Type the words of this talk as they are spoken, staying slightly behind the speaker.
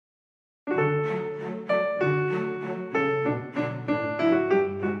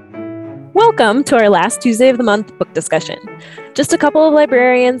Welcome to our last Tuesday of the month book discussion. Just a couple of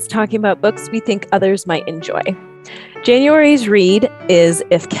librarians talking about books we think others might enjoy. January's read is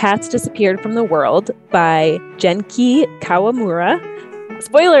If Cats Disappeared from the World by Genki Kawamura.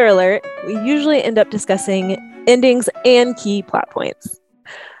 Spoiler alert, we usually end up discussing endings and key plot points.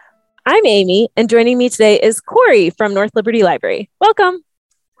 I'm Amy, and joining me today is Corey from North Liberty Library. Welcome.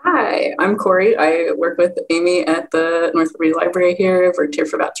 Hi, I'm Corey. I work with Amy at the North Liberty Library here. I've worked here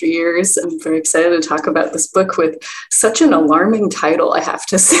for about 3 years. I'm very excited to talk about this book with such an alarming title, I have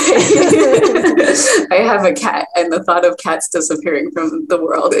to say. I have a cat, and the thought of cats disappearing from the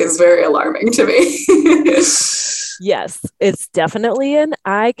world is very alarming to me. Yes, it's definitely an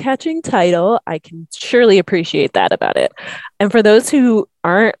eye-catching title. I can surely appreciate that about it. And for those who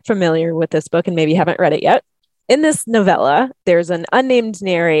aren't familiar with this book and maybe haven't read it yet, in this novella, there's an unnamed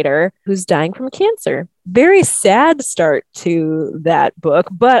narrator who's dying from cancer. Very sad start to that book,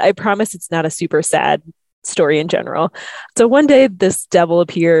 but I promise it's not a super sad story in general. So one day this devil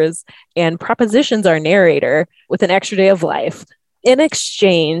appears and propositions our narrator with an extra day of life. In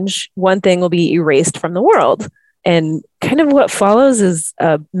exchange, one thing will be erased from the world. And kind of what follows is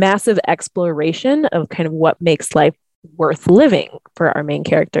a massive exploration of kind of what makes life worth living for our main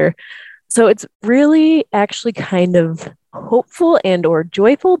character. So it's really actually kind of hopeful and or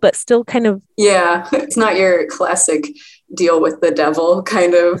joyful, but still kind of... Yeah, it's not your classic deal with the devil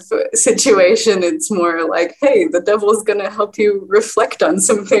kind of situation. It's more like, hey, the devil's going to help you reflect on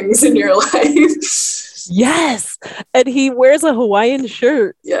some things in your life. Yes. And he wears a Hawaiian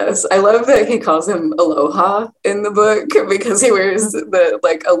shirt. Yes. I love that he calls him Aloha in the book because he wears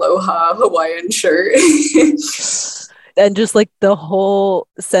the Aloha Hawaiian shirt. And just like the whole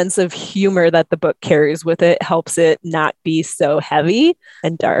sense of humor that the book carries with it helps it not be so heavy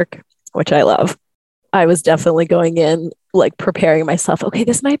and dark, which I love. I was definitely going in like preparing myself. Okay,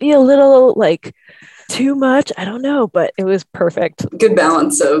 this might be a little like too much. I don't know, but it was perfect. Good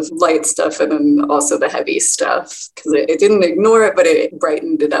balance of light stuff and then also the heavy stuff because it didn't ignore it, but it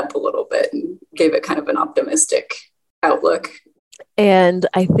brightened it up a little bit and gave it kind of an optimistic outlook. And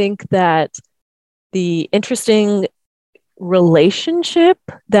I think that the interesting relationship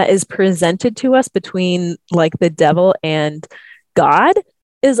that is presented to us between like the devil and God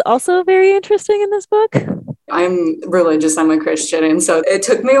is also very interesting in this book. I'm religious, I'm a Christian. And so it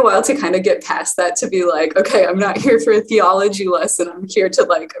took me a while to kind of get past that, to be like, okay, I'm not here for a theology lesson. I'm here to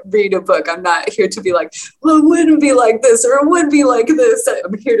like read a book. I'm not here to be like, well, it wouldn't be like this or it would be like this.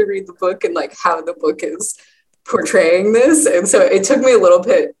 I'm here to read the book and like how the book is portraying this. And so it took me a little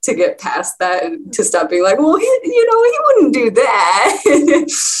bit to get past that and to stop being like, well, he wouldn't do that.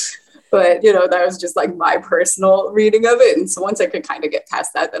 But, that was just like my personal reading of it. And so once I could kind of get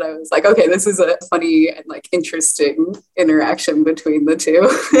past that, then I was like, okay, this is a funny and like interesting interaction between the two.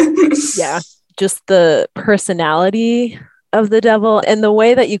 Yeah, just the personality of the devil and the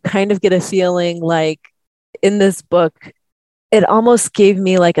way that you kind of get a feeling like in this book, it almost gave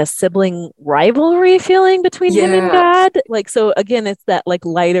me like a sibling rivalry feeling between him and God. Like, so again, it's that like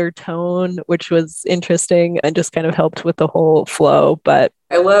lighter tone, which was interesting and just kind of helped with the whole flow. But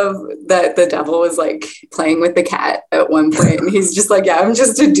I love that the devil was like playing with the cat at one point. And he's just like, yeah, I'm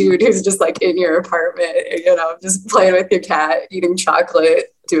just a dude who's just like in your apartment, just playing with your cat, eating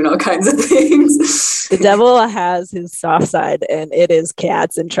chocolate, doing all kinds of things. The devil has his soft side and it is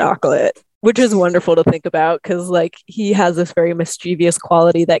cats and chocolate. Which is wonderful to think about because like he has this very mischievous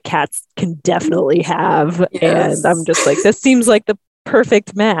quality that cats can definitely have. Yes. And I'm just like, this seems like the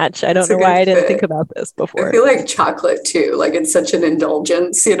perfect match. I don't know why I didn't think about this before. I feel like chocolate too. Like it's such an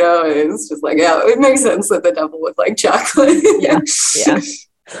indulgence, and it's just like, yeah, it makes sense that the devil would like chocolate. Yeah.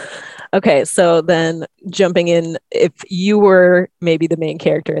 Okay, so then jumping in, if you were maybe the main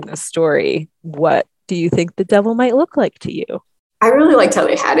character in this story, what do you think the devil might look like to you? I really liked how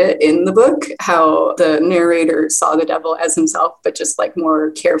they had it in the book, how the narrator saw the devil as himself, but just like more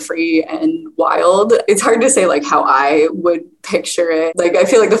carefree and wild. It's hard to say like how I would picture it. Like, I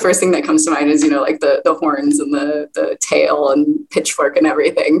feel like the first thing that comes to mind is, like the horns and the tail and pitchfork and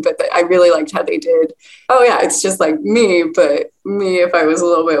everything. But I really liked how they did, oh yeah, it's just like me, but me if I was a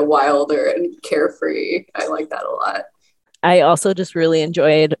little bit wilder and carefree. I like that a lot. I also just really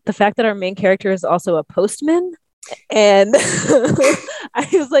enjoyed the fact that our main character is also a postman. And I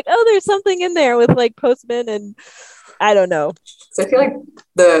was like, oh, there's something in there with like postmen and I don't know. So I feel like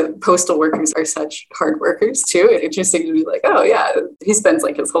the postal workers are such hard workers too. And interesting to be like, oh yeah, he spends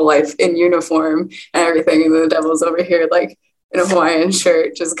like his whole life in uniform and everything. And the devil's over here like in a Hawaiian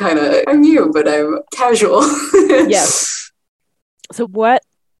shirt, just kind of, I'm you, but I'm casual. Yes. So what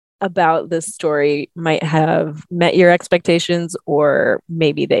about this story might have met your expectations, or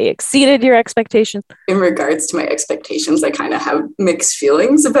maybe they exceeded your expectations? In regards to my expectations, I kind of have mixed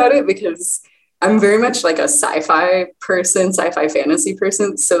feelings about it because I'm very much like a sci-fi person, sci-fi fantasy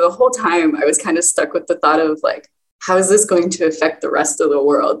person. So the whole time I was kind of stuck with the thought of like, how is this going to affect the rest of the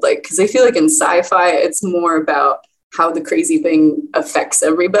world? Like, because I feel like in sci-fi, it's more about how the crazy thing affects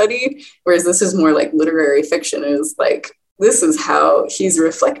everybody. Whereas this is more like literary fiction, is like, this is how he's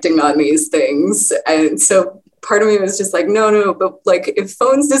reflecting on these things. And so part of me was just like, no, but like if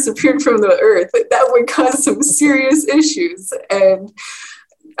phones disappeared from the earth, that would cause some serious issues. And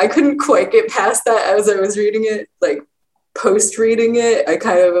I couldn't quite get past that as I was reading it. Like post reading it, I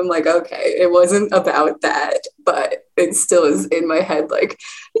kind of am like, okay, it wasn't about that, but it still is in my head. Like,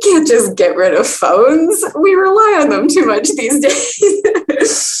 you can't just get rid of phones. We rely on them too much these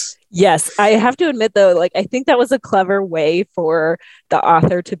days. Yes, I have to admit though, like I think that was a clever way for the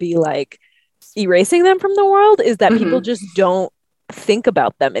author to be like erasing them from the world, is that people just don't think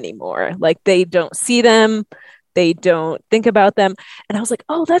about them anymore. Like they don't see them, they don't think about them. And I was like,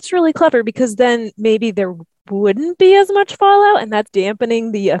 oh, that's really clever, because then maybe there wouldn't be as much fallout, and that's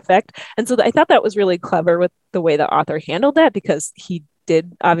dampening the effect. And so I thought that was really clever with the way the author handled that, because he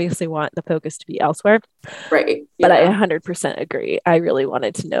did obviously want the focus to be elsewhere. Right. Yeah. But I 100% agree. I really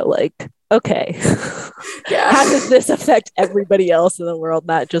wanted to know, like, okay, how does this affect everybody else in the world,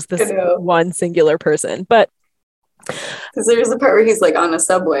 not just this one singular person? But because there's a part where he's like on a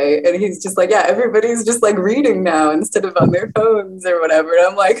subway and he's just like, yeah, everybody's just like reading now instead of on their phones or whatever. And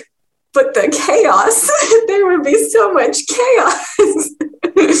I'm like, but the chaos, there would be so much chaos.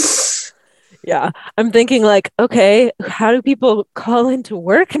 Yeah, I'm thinking like, okay, how do people call into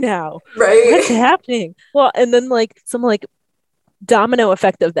work now? Right. What's happening? Well, and then like some like domino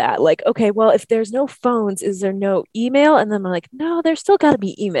effect of that. Like, okay, well, if there's no phones, is there no email? And then I'm like, no, there's still got to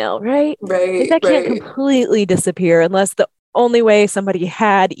be email, right? Right. Like, that can't completely disappear unless the only way somebody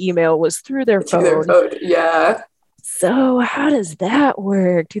had email was through their phone. Yeah. So how does that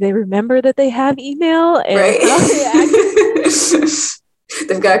work? Do they remember that they have email? And right.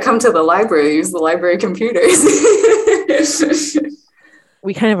 They've got to come to the library, use the library computers.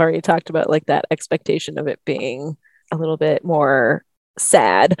 We kind of already talked about like that expectation of it being a little bit more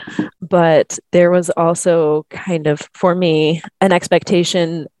sad, but there was also kind of, for me, an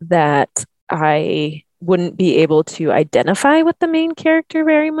expectation that I wouldn't be able to identify with the main character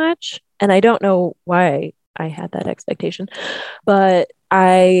very much. And I don't know why I had that expectation, but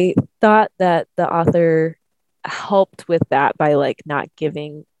I thought that the author helped with that by like not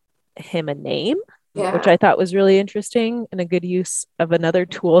giving him a name, which I thought was really interesting and a good use of another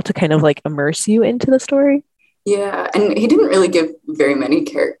tool to kind of like immerse you into the story. Yeah, and he didn't really give very many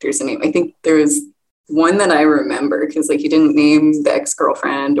characters a name. I think there was one that I remember, because like he didn't name the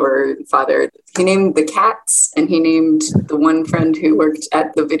ex-girlfriend or father. He named the cats, and he named the one friend who worked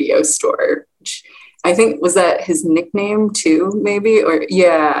at the video store, which I think was that his nickname too, maybe? Or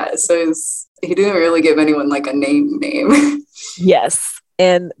yeah, so he didn't really give anyone like a name. Yes,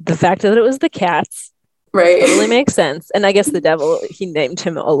 and the fact that it was the cats, right, totally makes sense. And I guess the devil, he named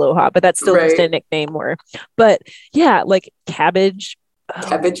him Aloha, but that's still just a nickname. But yeah, like cabbage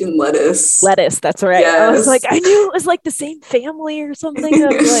and lettuce, that's right. Yes. I was like, I knew it was like the same family or something.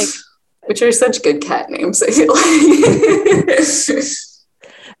 Of like, which are such good cat names, I feel like.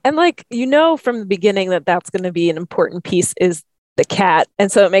 And like, you know, from the beginning that that's going to be an important piece is the cat.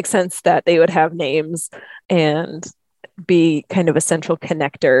 And so it makes sense that they would have names and be kind of a central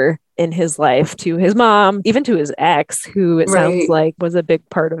connector in his life to his mom, even to his ex, who it sounds like was a big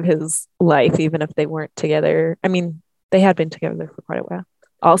part of his life, even if they weren't together. I mean, they had been together for quite a while.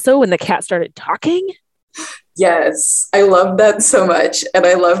 Also, when the cat started talking. Yes, I love that so much. And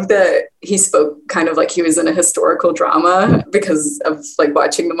I love that he spoke kind of like he was in a historical drama because of like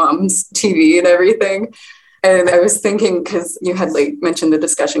watching the mom's TV and everything. And I was thinking, because you had like mentioned the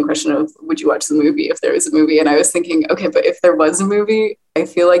discussion question of would you watch the movie if there was a movie? And I was thinking, okay, but if there was a movie, I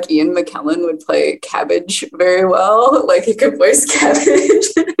feel like Ian McKellen would play Cabbage very well. Like he could voice Cabbage.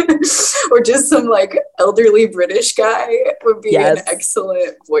 Or just some like elderly British guy would be an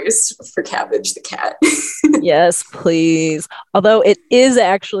excellent voice for Cabbage the cat. Yes, please. Although it is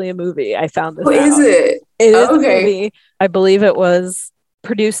actually a movie. I found this out. Is it? It is a movie. I believe it was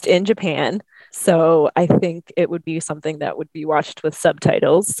produced in Japan. So I think it would be something that would be watched with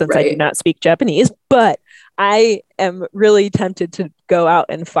subtitles, since I do not speak Japanese. But I am really tempted to go out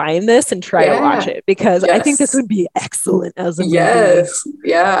and find this and try to watch it, because I think this would be excellent as a movie. Yes.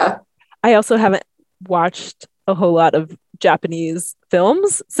 Yeah. I also haven't watched a whole lot of Japanese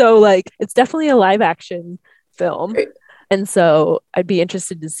films. So like it's definitely a live action film. And so I'd be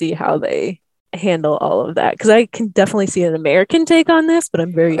interested to see how they handle all of that, because I can definitely see an American take on this, but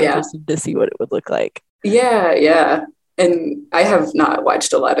I'm very interested to see what it would look like. Yeah. And I have not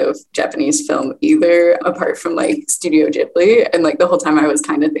watched a lot of Japanese film either, apart from like Studio Ghibli. And like the whole time I was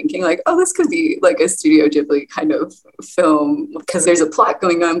kind of thinking like, oh, this could be like a Studio Ghibli kind of film, because there's a plot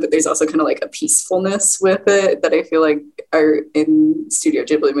going on, but there's also kind of like a peacefulness with it that I feel like are in Studio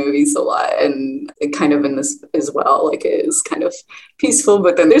Ghibli movies a lot. And it kind of in this as well, like it is kind of peaceful,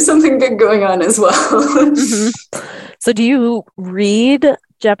 but then there's something big going on as well. So do you read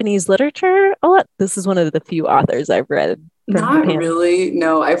Japanese literature a lot? This is one of the few authors I've read. Not Japan. really.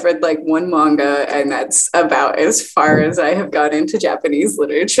 No, I've read like one manga, and that's about as far as I have got into Japanese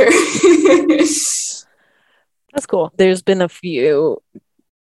literature. That's cool. There's been a few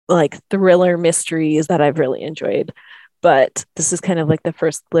like thriller mysteries that I've really enjoyed, but this is kind of like the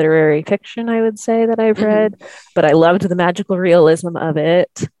first literary fiction I would say that I've read. But I loved the magical realism of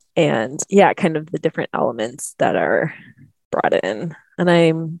it, and yeah, kind of the different elements that are brought in. And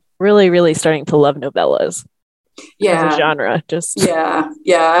I'm really, really starting to love novellas. As a genre. Yeah.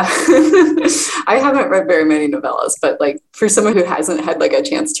 I haven't read very many novellas, but like for someone who hasn't had like a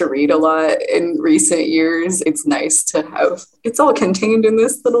chance to read a lot in recent years, it's nice to have it's all contained in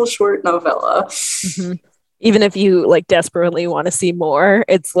this little short novella. Even if you like desperately want to see more,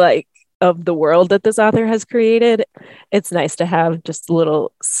 it's like of the world that this author has created, it's nice to have just a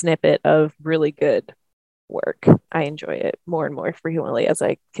little snippet of really good work. I enjoy it more and more frequently as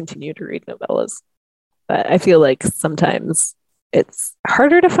I continue to read novellas. But I feel like sometimes it's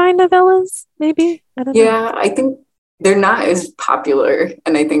harder to find novellas, maybe. I don't know. I think they're not as popular.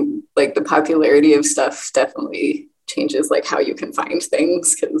 And I think like the popularity of stuff definitely changes like how you can find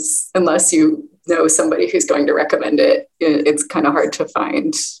things, because unless you know somebody who's going to recommend it, it's kind of hard to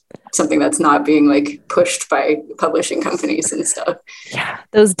find something that's not being like pushed by publishing companies and stuff. Yeah,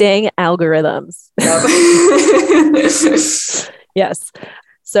 those dang algorithms. Yes.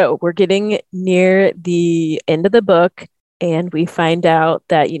 So we're getting near the end of the book, and we find out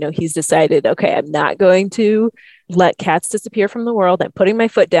that, he's decided, okay, I'm not going to let cats disappear from the world. I'm putting my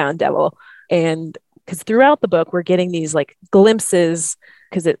foot down, devil. And because throughout the book, we're getting these like glimpses,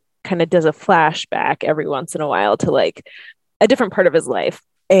 because it kind of does a flashback every once in a while to like a different part of his life.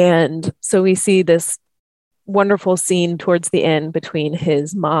 And so we see this wonderful scene towards the end between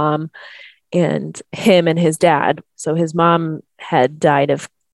his mom and him and his dad. So his mom had died of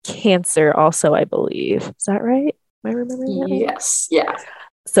cancer also, I believe. Is that right? Am I remembering that right? Yes. Yeah.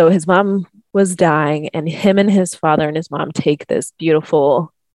 So his mom was dying, and him and his father and his mom take this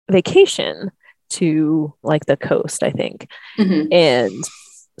beautiful vacation to like the coast, I think. And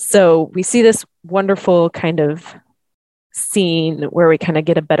so we see this wonderful kind of scene where we kind of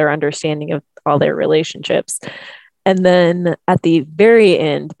get a better understanding of all their relationships. And then at the very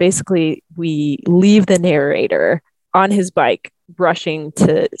end, basically, we leave the narrator on his bike rushing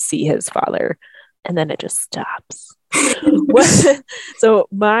to see his father, and then it just stops. So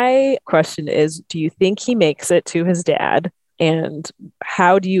my question is, do you think he makes it to his dad? And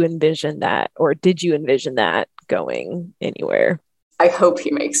how do you envision that, or did you envision that going anywhere? I hope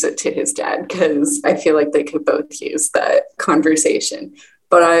he makes it to his dad, because I feel like they could both use that conversation.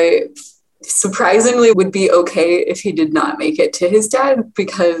 But I surprisingly would be okay if he did not make it to his dad,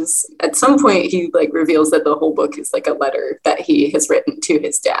 because at some point he like reveals that the whole book is like a letter that he has written to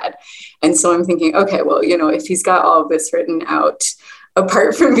his dad. And so I'm thinking, okay, well, if he's got all of this written out,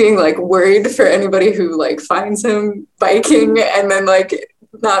 apart from being like worried for anybody who like finds him biking and then like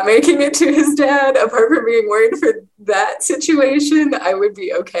not making it to his dad, apart from being worried for that situation, I would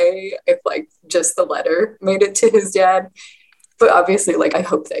be okay if like just the letter made it to his dad. But obviously, like, I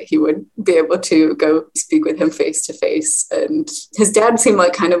hope that he would be able to go speak with him face to face. And his dad seemed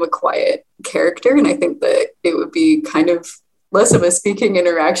like kind of a quiet character. And I think that it would be kind of less of a speaking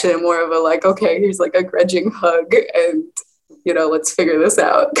interaction and more of a like, okay, here's like a grudging hug and, let's figure this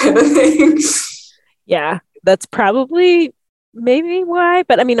out kind of thing. Yeah, that's probably maybe why.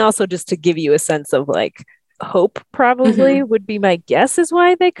 But I mean, also just to give you a sense of like hope probably would be my guess is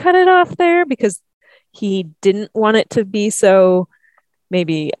why they cut it off there, because he didn't want it to be so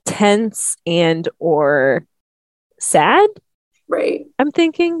maybe tense and or sad. Right. I'm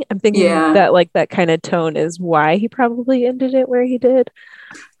thinking that like that kind of tone is why he probably ended it where he did.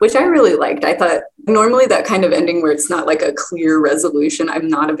 Which I really liked. I thought normally that kind of ending where it's not like a clear resolution, I'm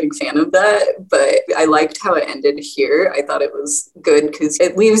not a big fan of that, but I liked how it ended here. I thought it was good because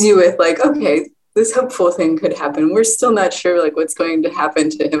it leaves you with like, okay, this hopeful thing could happen. We're still not sure like what's going to happen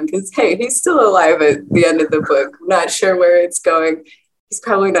to him because, hey, he's still alive at the end of the book. Not sure where it's going. he's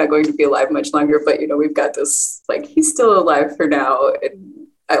probably not going to be alive much longer, but we've got this, like, he's still alive for now, and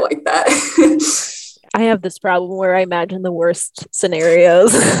I like that. I have this problem where I imagine the worst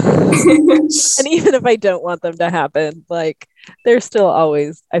scenarios. And even if I don't want them to happen, like, they're still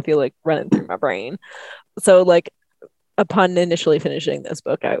always, I feel like, running through my brain. So, like, upon initially finishing this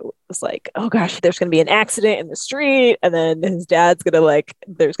book, I was like, oh gosh, there's going to be an accident in the street. And then his dad's going to, like,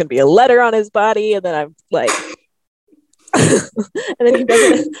 there's going to be a letter on his body. And then I'm like, and then he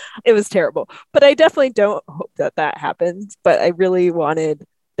doesn't. It was terrible. But I definitely don't hope that happens. But I really wanted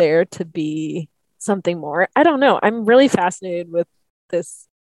there to be something more. I don't know. I'm really fascinated with this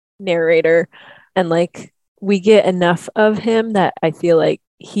narrator, and like, we get enough of him that I feel like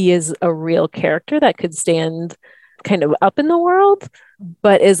he is a real character that could stand kind of up in the world,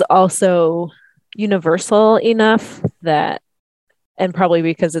 but is also universal enough that, and probably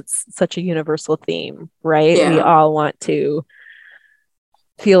because it's such a universal theme, right? Yeah. We all want to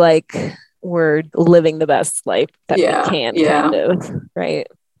feel like we're living the best life that we can, kind of, right?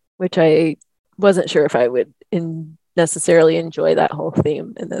 Which I wasn't sure if I would necessarily enjoy that whole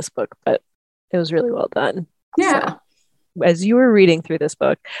theme in this book, but it was really well done. Yeah. So, as you were reading through this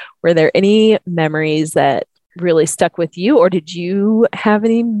book, were there any memories that really stuck with you, or did you have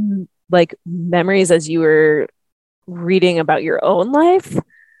any like memories as you were reading about your own life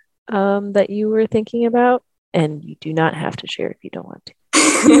that you were thinking about? And you do not have to share if you don't want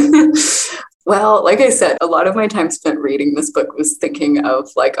to. Well, like I said, a lot of my time spent reading this book was thinking of,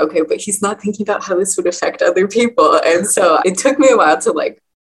 like, okay, but he's not thinking about how this would affect other people. And so it took me a while to, like,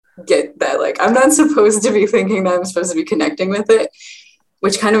 get that, like, I'm not supposed to be thinking that, I'm supposed to be connecting with it,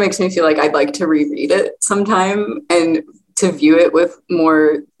 which kind of makes me feel like I'd like to reread it sometime and to view it with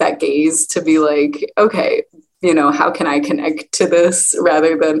more that gaze, to be like, okay, how can I connect to this,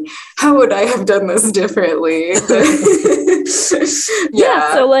 rather than how would I have done this differently?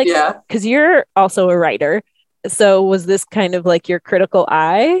 So, like, because you're also a writer, so was this kind of like your critical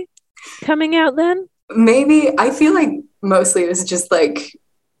eye coming out then? Maybe. I feel like mostly it was just, like,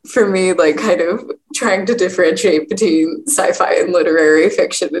 for me, like, kind of trying to differentiate between sci-fi and literary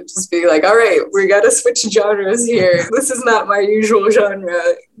fiction, and just be like, all right, we got to switch genres here. This is not my usual genre.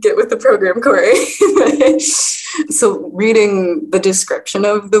 Get with the program, Corey. So reading the description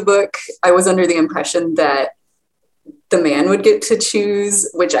of the book, I was under the impression that the man would get to choose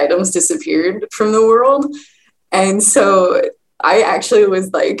which items disappeared from the world. And so I actually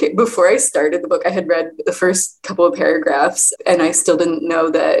was like, before I started the book, I had read the first couple of paragraphs, and I still didn't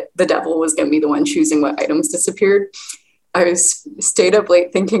know that the devil was going to be the one choosing what items disappeared. I stayed up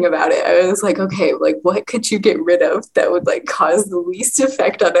late thinking about it. I was like, okay, like, what could you get rid of that would, like, cause the least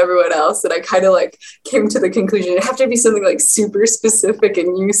effect on everyone else? And I kind of, like, came to the conclusion it'd have to be something, like, super specific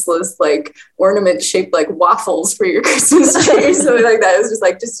and useless, like ornaments shaped like waffles for your Christmas tree or something like that. It was just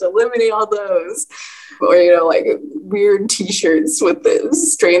like, just eliminate all those. Or, like, weird t-shirts with the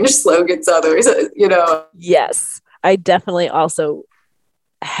strange slogans on them, Yes, I definitely also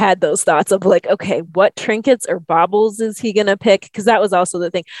had those thoughts of, like, okay, what trinkets or baubles is he gonna pick? Because that was also the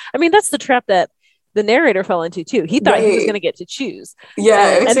thing. I mean, that's the trap that the narrator fell into too. He thought he was gonna get to choose.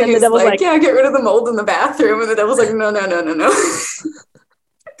 Yeah, and then the devil's like, yeah, get rid of the mold in the bathroom, and the devil's like, no.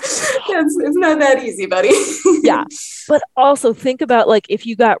 It's not that easy, buddy. Yeah, but also think about, like, if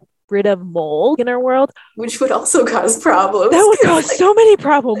you got rid of mold in our world, which would also cause problems. That would cause, like, so many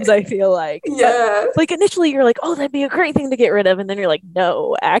problems, I feel like. Yeah. But, like, initially you're like, oh, that'd be a great thing to get rid of, and then you're like,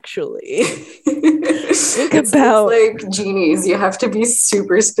 no, actually. It's like genies. You have to be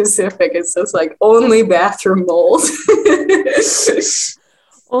super specific. It's just like only bathroom mold.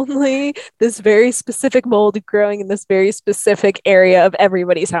 Only this very specific mold growing in this very specific area of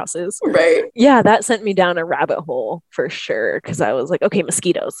everybody's houses. Right. Yeah, that sent me down a rabbit hole for sure, because I was like, okay,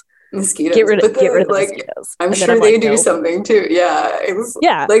 mosquitoes. Get rid of the like, mosquitoes. I'm sure they do something too. Yeah.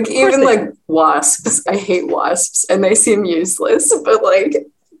 Yeah. Like, even like wasps. I hate wasps and they seem useless, but, like,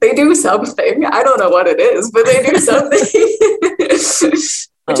 they do something. I don't know what it is, but they do something.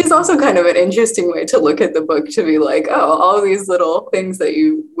 Which is also kind of an interesting way to look at the book, to be like, oh, all these little things that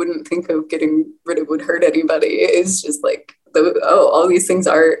you wouldn't think of getting rid of would hurt anybody. It's just like, all these things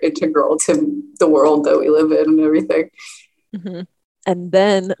are integral to the world that we live in and everything. Mm-hmm. And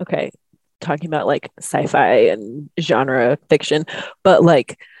then, okay, talking about, like, sci-fi and genre fiction, but,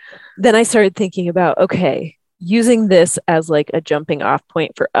 like, then I started thinking about, okay, using this as, like, a jumping off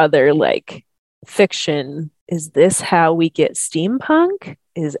point for other, like, fiction. Is this how we get steampunk?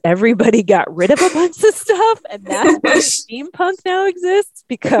 Is everybody got rid of a bunch of stuff and that's why steampunk now exists?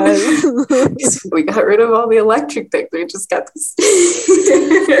 Because we got rid of all the electric things. We just got this.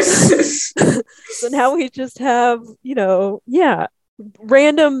 So now we just have,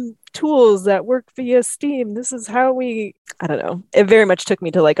 random tools that work via Steam. This is how I don't know. It very much took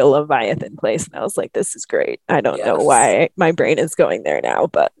me to like a Leviathan place. And I was like, this is great. I don't know why my brain is going there now,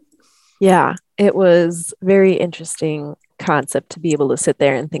 but yeah, it was very interesting concept to be able to sit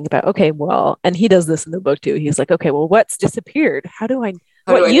there and think about, okay, well, and he does this in the book too. He's like, okay, well, what's disappeared?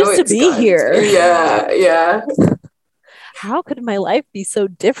 What used to be here? Yeah. How could my life be so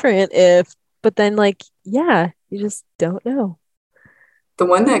different but then like, yeah, you just don't know. The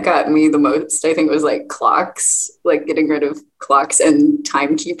one that got me the most, I think, was like clocks, like getting rid of clocks and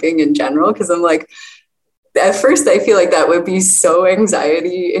timekeeping in general. Cause I'm like, at first I feel like that would be so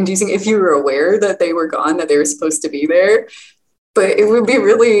anxiety inducing if you were aware that they were gone, that they were supposed to be there. But it would be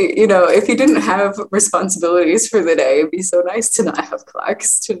really, if you didn't have responsibilities for the day, it'd be so nice to not have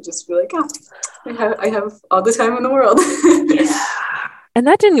clocks, to just be like, I have all the time in the world. Yeah. And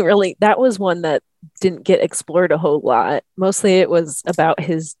that was one that didn't get explored a whole lot. Mostly it was about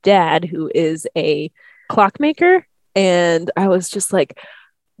his dad, who is a clockmaker. And I was just like,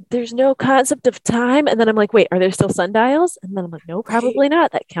 there's no concept of time. And then I'm like, wait, are there still sundials? And then I'm like, no, probably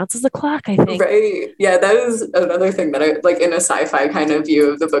not. That counts as a clock, I think. Right. Yeah, that is another thing that I like in a sci-fi kind of view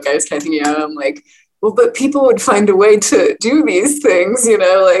of the book. I was kind of thinking, I'm like, well, but people would find a way to do these things,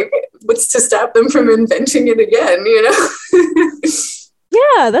 like what's to stop them from inventing it again,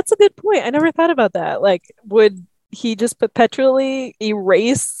 Yeah, that's a good point. I never thought about that. Like, would he just perpetually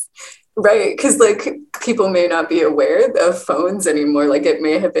erase? Right, because like people may not be aware of phones anymore. Like it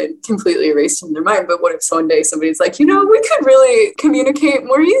may have been completely erased from their mind. But what if one day somebody's like, we could really communicate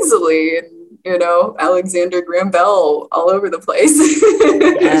more easily, and Alexander Graham Bell all over the place.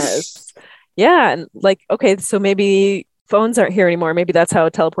 Yes. Yeah, and like, okay, so maybe phones aren't here anymore. Maybe that's how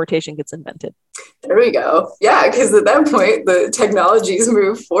teleportation gets invented. There we go. Yeah, because at that point, the technologies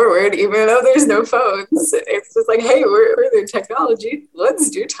move forward, even though there's no phones. It's just like, hey, we're the technology. Let's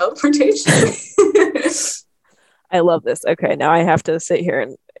do teleportation. I love this. Okay, now I have to sit here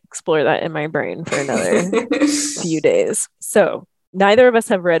and explore that in my brain for another few days. So neither of us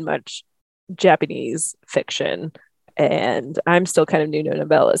have read much Japanese fiction, and I'm still kind of new to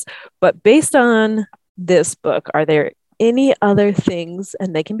novellas. But based on this book, are there any other things,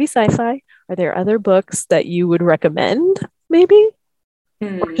 and they can be sci-fi, are there other books that you would recommend, maybe?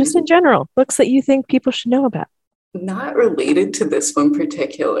 Or just in general, books that you think people should know about? Not related to this one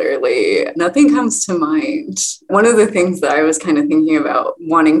particularly. Nothing comes to mind. One of the things that I was kind of thinking about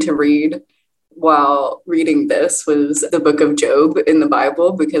wanting to read while reading this was the book of Job in the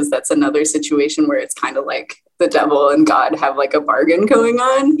Bible, because that's another situation where it's kind of like the devil and God have like a bargain going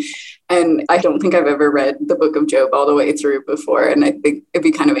on. And I don't think I've ever read the book of Job all the way through before. And I think it'd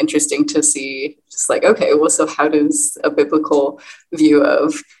be kind of interesting to see just like, okay, well, so how does a biblical view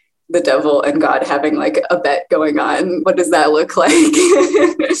of the devil and God having like a bet going on, what does that look like?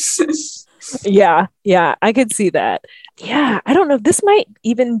 Yeah, I could see that. Yeah, I don't know. This might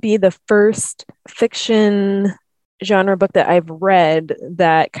even be the first fiction genre book that I've read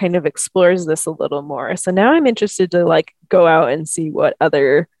that kind of explores this a little more. So now I'm interested to like go out and see what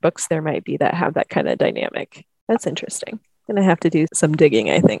other books there might be that have that kind of dynamic. That's interesting. I'm going to have to do some digging,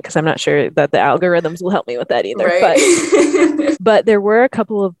 I think, because I'm not sure that the algorithms will help me with that either. Right. But there were a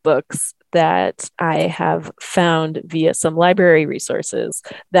couple of books that I have found via some library resources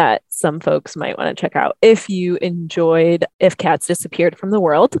that some folks might want to check out. If you enjoyed If Cats Disappeared from the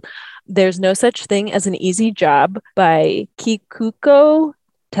World, There's No Such Thing as an Easy Job by Kikuko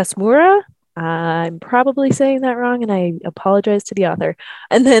Tasmura. I'm probably saying that wrong, and I apologize to the author.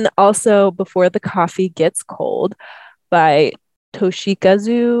 And then also Before the Coffee Gets Cold by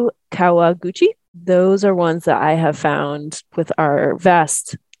Toshikazu Kawaguchi. Those are ones that I have found with our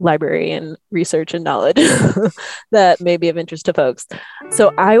vast library and research and knowledge that may be of interest to folks.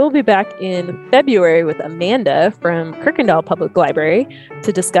 So I will be back in February with Amanda from Kirkendall Public Library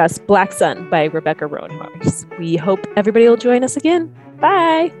to discuss Black Sun by Rebecca Roanhorse. We hope everybody will join us again.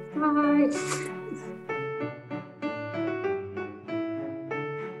 Bye. Bye.